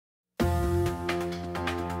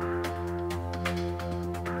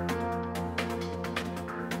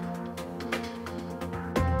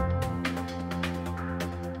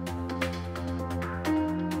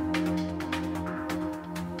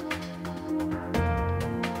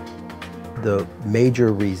The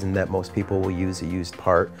major reason that most people will use a used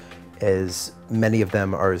part is many of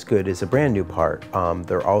them are as good as a brand new part.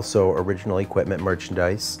 They're also original equipment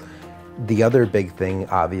merchandise. The other big thing,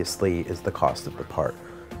 obviously, is the cost of the part.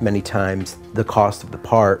 Many times, the cost of the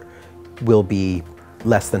part will be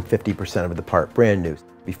less than 50% of the part brand new.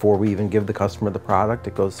 Before we even give the customer the product,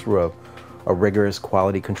 it goes through a rigorous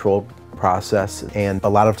quality control process, and a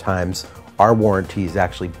lot of times, our warranty is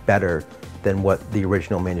actually better than what the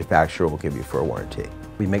original manufacturer will give you for a warranty.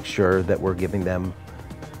 We make sure that we're giving them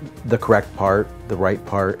the correct part, the right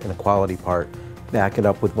part, and a quality part. Back it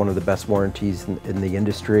up with one of the best warranties in the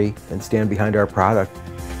industry and stand behind our product.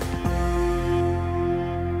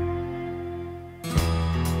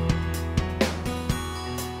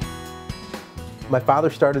 My father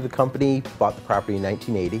started the company, bought the property in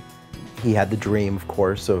 1980. He had the dream, of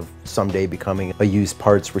course, of someday becoming a used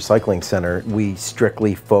parts recycling center. We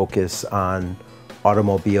strictly focus on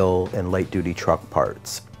automobile and light-duty truck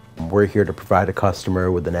parts. We're here to provide a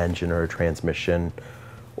customer with an engine or a transmission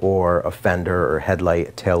or a fender or headlight,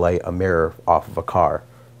 a taillight, a mirror off of a car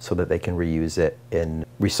so that they can reuse it and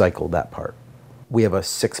recycle that part. We have a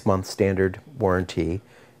 6-month standard warranty,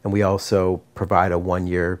 and we also provide a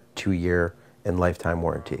 1-year, 2-year, and lifetime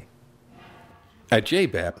warranty. At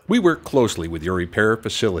Jbap, we work closely with your repair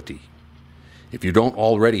facility. If you don't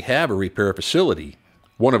already have a repair facility,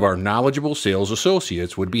 one of our knowledgeable sales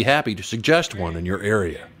associates would be happy to suggest one in your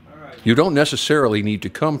area. You don't necessarily need to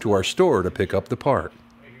come to our store to pick up the part.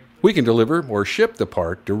 We can deliver or ship the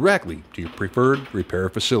part directly to your preferred repair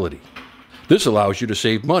facility. This allows you to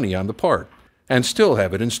save money on the part and still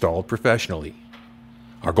have it installed professionally.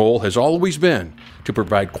 Our goal has always been to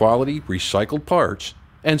provide quality recycled parts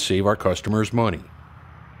and save our customers money.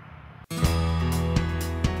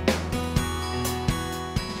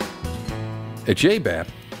 At Jbap,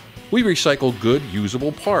 we recycle good,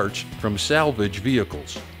 usable parts from salvage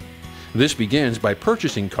vehicles. This begins by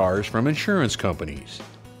purchasing cars from insurance companies.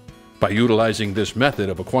 By utilizing this method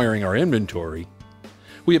of acquiring our inventory,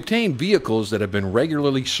 we obtain vehicles that have been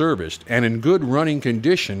regularly serviced and in good running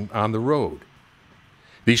condition on the road.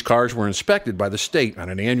 These cars were inspected by the state on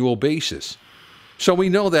an annual basis, so we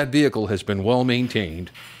know that vehicle has been well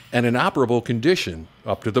maintained and in operable condition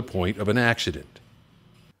up to the point of an accident.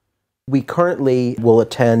 We currently will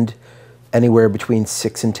attend anywhere between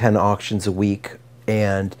 6 and 10 auctions a week,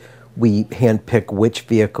 and we handpick which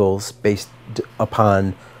vehicles based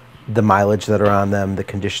upon the mileage that are on them, the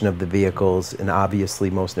condition of the vehicles, and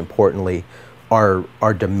obviously, most importantly,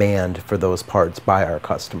 our demand for those parts by our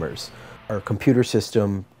customers. Our computer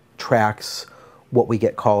system tracks what we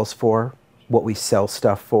get calls for, what we sell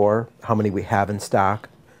stuff for, how many we have in stock,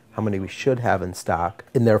 how many we should have in stock,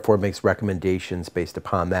 and therefore makes recommendations based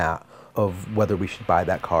upon that of whether we should buy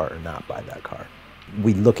that car or not buy that car.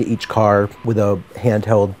 We look at each car with a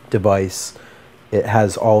handheld device. It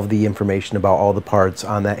has all of the information about all the parts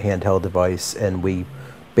on that handheld device, and we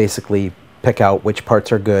basically pick out which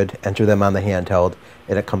parts are good, enter them on the handheld,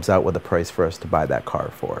 and it comes out with a price for us to buy that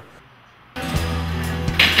car for.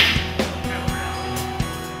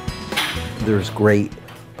 There's great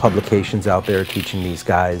publications out there teaching these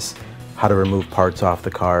guys how to remove parts off the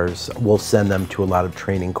cars. We'll send them to a lot of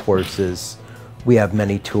training courses. We have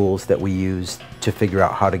many tools that we use to figure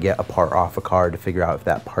out how to get a part off a car, to figure out if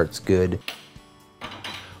that part's good.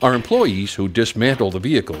 Our employees who dismantle the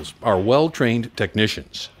vehicles are well-trained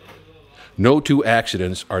technicians. No two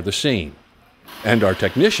accidents are the same, and our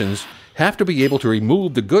technicians have to be able to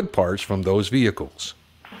remove the good parts from those vehicles.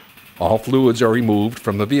 All fluids are removed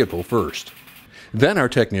from the vehicle first. Then our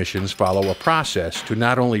technicians follow a process to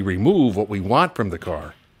not only remove what we want from the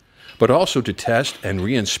car, but also to test and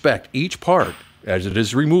re-inspect each part as it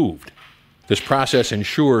is removed. This process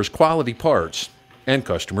ensures quality parts and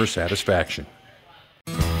customer satisfaction.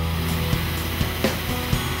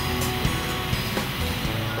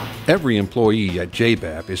 Every employee at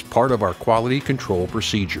Jbap is part of our quality control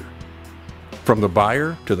procedure. From the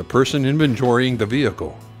buyer to the person inventorying the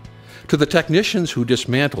vehicle, to the technicians who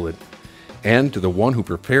dismantle it, and to the one who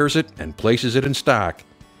prepares it and places it in stock,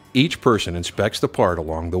 each person inspects the part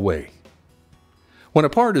along the way. When a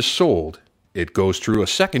part is sold, it goes through a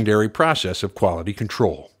secondary process of quality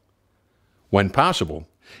control. When possible,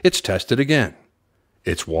 it's tested again.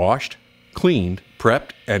 It's washed, cleaned,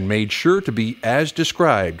 prepped, and made sure to be as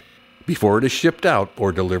described before it is shipped out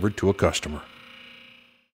or delivered to a customer.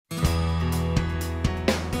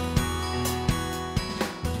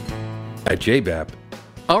 At Jbap,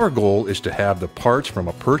 our goal is to have the parts from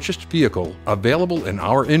a purchased vehicle available in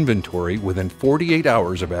our inventory within 48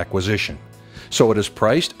 hours of acquisition, so it is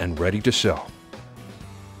priced and ready to sell.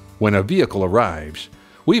 When a vehicle arrives,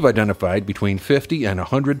 we've identified between 50 and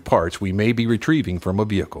 100 parts we may be retrieving from a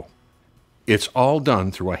vehicle. It's all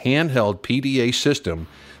done through a handheld PDA system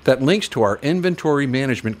that links to our inventory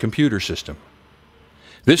management computer system.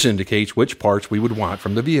 This indicates which parts we would want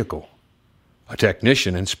from the vehicle. A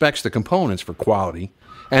technician inspects the components for quality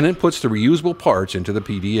and inputs the reusable parts into the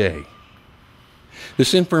PDA.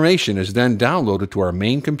 This information is then downloaded to our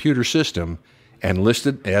main computer system and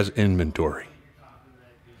listed as inventory.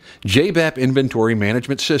 Jbap Inventory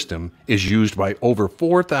Management System is used by over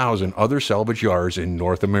 4,000 other salvage yards in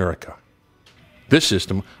North America. This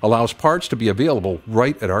system allows parts to be available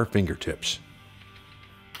right at our fingertips.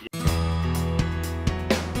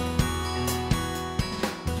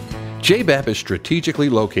 Jbap is strategically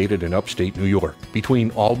located in upstate New York,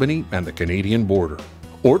 between Albany and the Canadian border.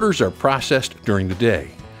 Orders are processed during the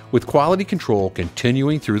day, with quality control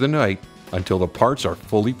continuing through the night until the parts are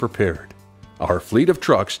fully prepared. Our fleet of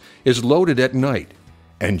trucks is loaded at night,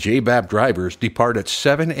 and Jbap drivers depart at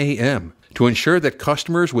 7 a.m. to ensure that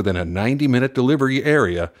customers within a 90-minute delivery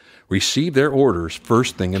area receive their orders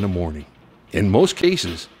first thing in the morning. In most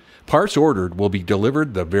cases, parts ordered will be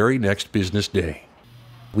delivered the very next business day.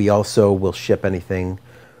 We also will ship anything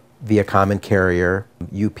via common carrier,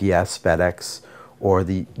 UPS, FedEx, or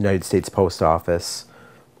the United States Post Office.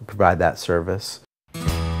 We provide that service.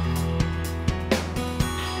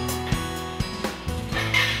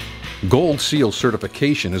 Gold Seal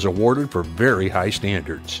certification is awarded for very high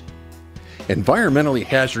standards. Environmentally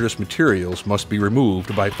hazardous materials must be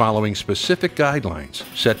removed by following specific guidelines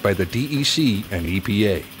set by the DEC and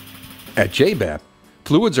EPA. At Jbap,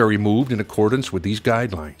 fluids are removed in accordance with these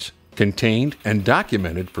guidelines, contained and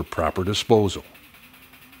documented for proper disposal.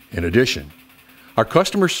 In addition, our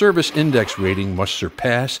customer service index rating must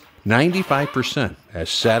surpass 95% as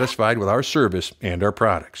satisfied with our service and our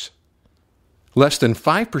products. Less than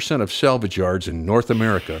 5% of salvage yards in North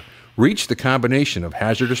America reach the combination of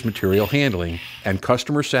hazardous material handling and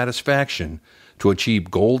customer satisfaction to achieve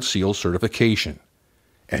Gold Seal certification,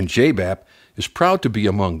 and Jbap is proud to be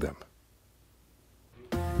among them.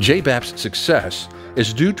 Jbap's success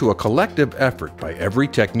is due to a collective effort by every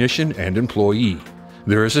technician and employee.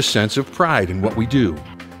 There is a sense of pride in what we do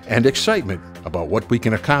and excitement about what we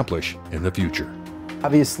can accomplish in the future.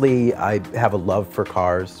 Obviously, I have a love for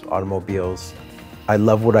cars, automobiles. I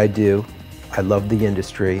love what I do. I love the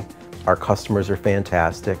industry. Our customers are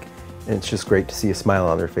fantastic. And it's just great to see a smile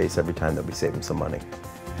on their face every time that we save them some money.